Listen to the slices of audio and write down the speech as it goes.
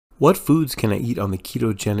What foods can I eat on the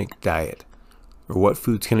ketogenic diet? Or what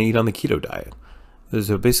foods can I eat on the keto diet?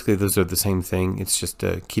 Those are the same thing. It's just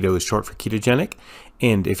keto is short for ketogenic.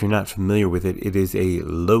 And if you're not familiar with it, it is a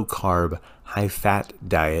low carb, high fat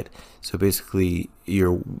diet. So basically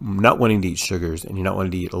you're not wanting to eat sugars and you're not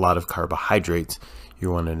wanting to eat a lot of carbohydrates.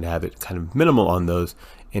 You're wanting to have it kind of minimal on those.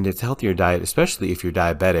 And it's a healthier diet, especially if you're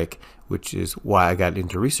diabetic, which is why I got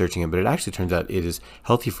into researching it. But it actually turns out it is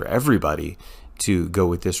healthy for everybody to go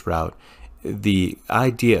with this route. The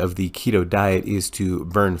idea of the keto diet is to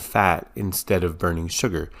burn fat instead of burning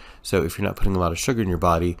sugar. So if you're not putting a lot of sugar in your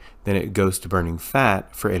body, then it goes to burning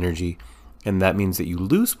fat for energy. And that means that you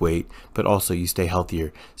lose weight, but also you stay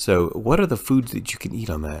healthier. So what are the foods that you can eat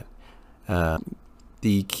on that?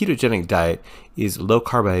 The ketogenic diet is low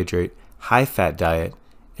carbohydrate, high fat diet,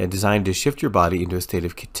 and designed to shift your body into a state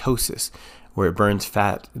of ketosis, where it burns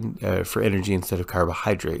fat for energy instead of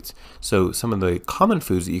carbohydrates. So some of the common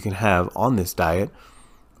foods that you can have on this diet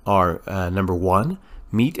are number one,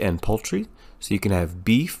 meat and poultry. So you can have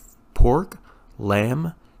beef, pork,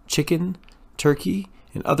 lamb, chicken, turkey,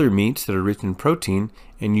 and other meats that are rich in protein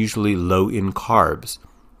and usually low in carbs.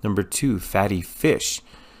 Number two, fatty fish.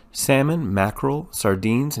 Salmon, mackerel,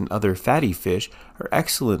 sardines, and other fatty fish are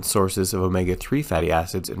excellent sources of omega-3 fatty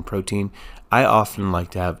acids and protein. I often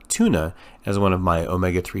like to have tuna as one of my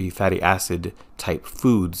omega-3 fatty acid type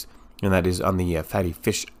foods, and that is on the fatty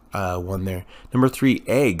fish one there. Number three,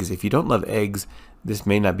 eggs. If you don't love eggs, this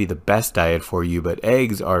may not be the best diet for you, but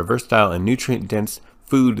eggs are versatile and nutrient-dense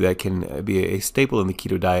food that can be a staple in the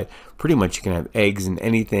keto diet. Pretty much you can have eggs in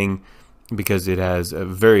anything because it has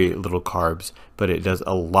very little carbs, but it does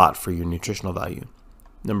a lot for your nutritional value.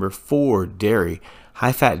 Number four, dairy.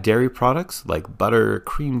 High-fat dairy products like butter,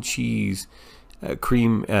 cream cheese,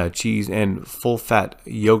 and full-fat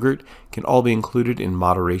yogurt can all be included in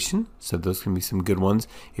moderation. So those can be some good ones.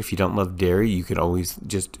 If you don't love dairy, you can always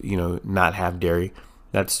just not have dairy.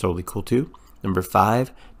 That's totally cool too. Number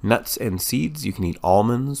five, nuts and seeds. You can eat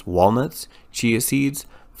almonds, walnuts, chia seeds,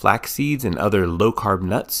 flax seeds, and other low-carb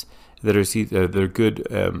nuts that are they're good,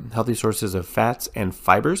 healthy sources of fats and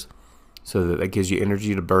fibers. So that gives you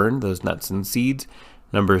energy to burn those nuts and seeds.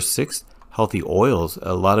 Number six, healthy oils.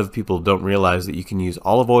 A lot of people don't realize that you can use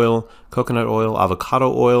olive oil, coconut oil,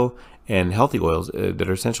 avocado oil, and healthy oils that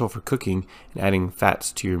are essential for cooking and adding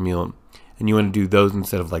fats to your meal. And you want to do those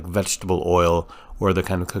instead of like vegetable oil or the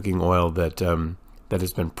kind of cooking oil that that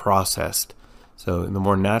has been processed. So the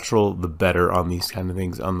more natural, the better on these kind of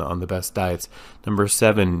things, on the best diets. Number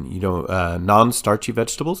seven, non-starchy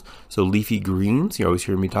vegetables. So leafy greens. You always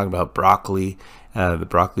hear me talk about broccoli. The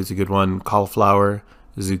broccoli is a good one. Cauliflower,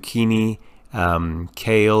 zucchini,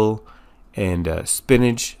 kale, and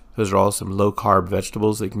spinach. Those are all some low-carb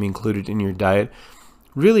vegetables that can be included in your diet.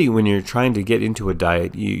 Really, when you're trying to get into a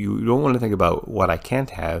diet, you don't want to think about what I can't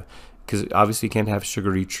have, because obviously you can't have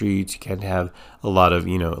sugary treats. You can't have a lot of,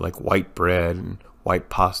 like white bread and white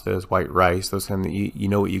pastas, white rice, those kind of, you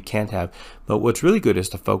know what you can't have. But what's really good is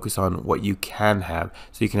to focus on what you can have.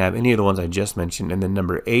 So you can have any of the ones I just mentioned. And then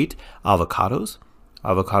number eight, avocados.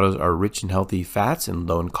 Avocados are rich in healthy fats and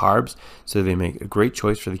low in carbs, so they make a great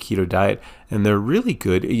choice for the keto diet, and they're really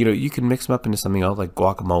good. You can mix them up into something else like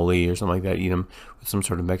guacamole or something like that. Eat them with some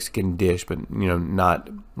sort of Mexican dish, but not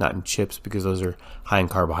in chips, because those are high in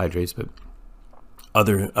carbohydrates. But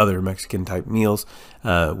other Mexican type meals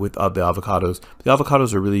with the avocados. The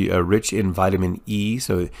avocados are really rich in vitamin E,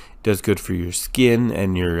 so it does good for your skin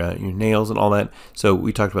and your nails and all that. So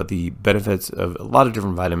we talked about the benefits of a lot of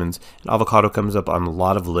different vitamins. And avocado comes up on a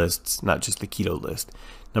lot of lists, not just the keto list.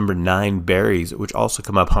 Number nine, berries, which also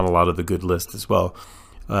come up on a lot of the good lists as well.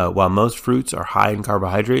 While most fruits are high in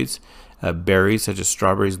carbohydrates, berries such as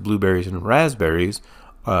strawberries, blueberries, and raspberries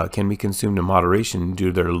can be consumed in moderation due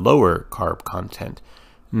to their lower carb content.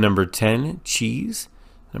 Number 10, cheese.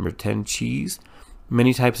 Number 10, cheese.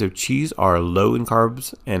 Many types of cheese are low in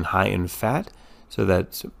carbs and high in fat, so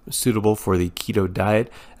that's suitable for the keto diet.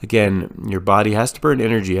 Again, your body has to burn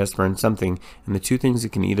energy, has to burn something, and the two things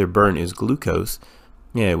it can either burn is glucose,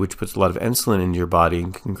 which puts a lot of insulin into your body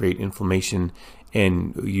and can create inflammation.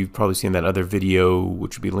 And you've probably seen that other video,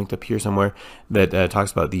 which will be linked up here somewhere, that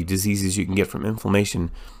talks about the diseases you can get from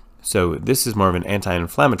inflammation. So this is more of an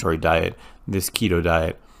anti-inflammatory diet, this keto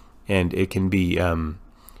diet, and it can be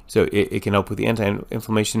it can help with the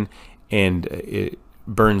anti-inflammation, and it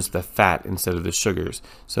burns the fat instead of the sugars.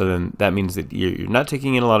 So then that means that you're not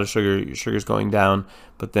taking in a lot of sugar, your sugar's going down,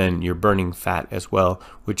 but then you're burning fat as well,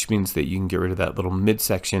 which means that you can get rid of that little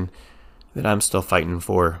midsection that I'm still fighting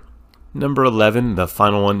for. Number 11, the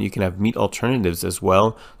final one, you can have meat alternatives as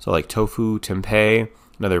well. So like tofu, tempeh,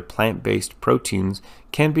 and other plant-based proteins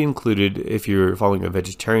can be included if you're following a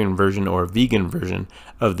vegetarian version or a vegan version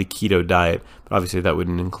of the keto diet. But obviously that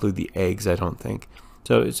wouldn't include the eggs, I don't think.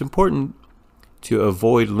 So it's important to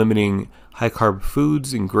avoid limiting high-carb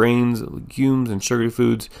foods and grains, legumes, and sugary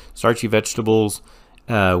foods, starchy vegetables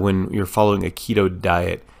when you're following a keto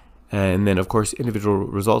diet. And then, of course, individual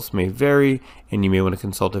results may vary, and you may want to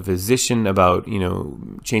consult a physician about,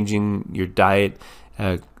 changing your diet,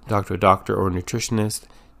 talk to a doctor or a nutritionist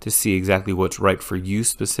to see exactly what's right for you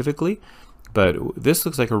specifically. But this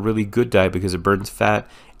looks like a really good diet because it burns fat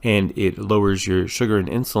and it lowers your sugar and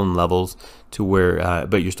insulin levels to where,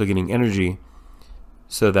 but you're still getting energy.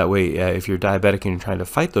 So that way, if you're diabetic and you're trying to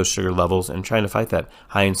fight those sugar levels and trying to fight that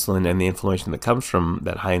high insulin and the inflammation that comes from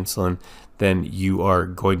that high insulin, then you are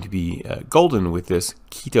going to be golden with this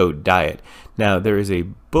keto diet. Now, there is a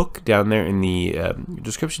book down there in the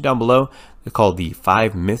description down below called The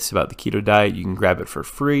 5 Myths About the Keto Diet. You can grab it for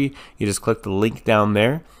free. You just click the link down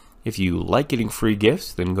there. If you like getting free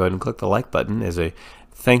gifts, then go ahead and click the like button as a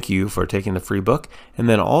thank you for taking the free book. And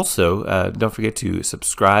then also, don't forget to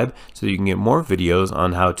subscribe so you can get more videos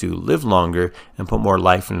on how to live longer and put more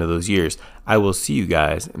life into those years. I will see you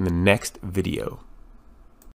guys in the next video.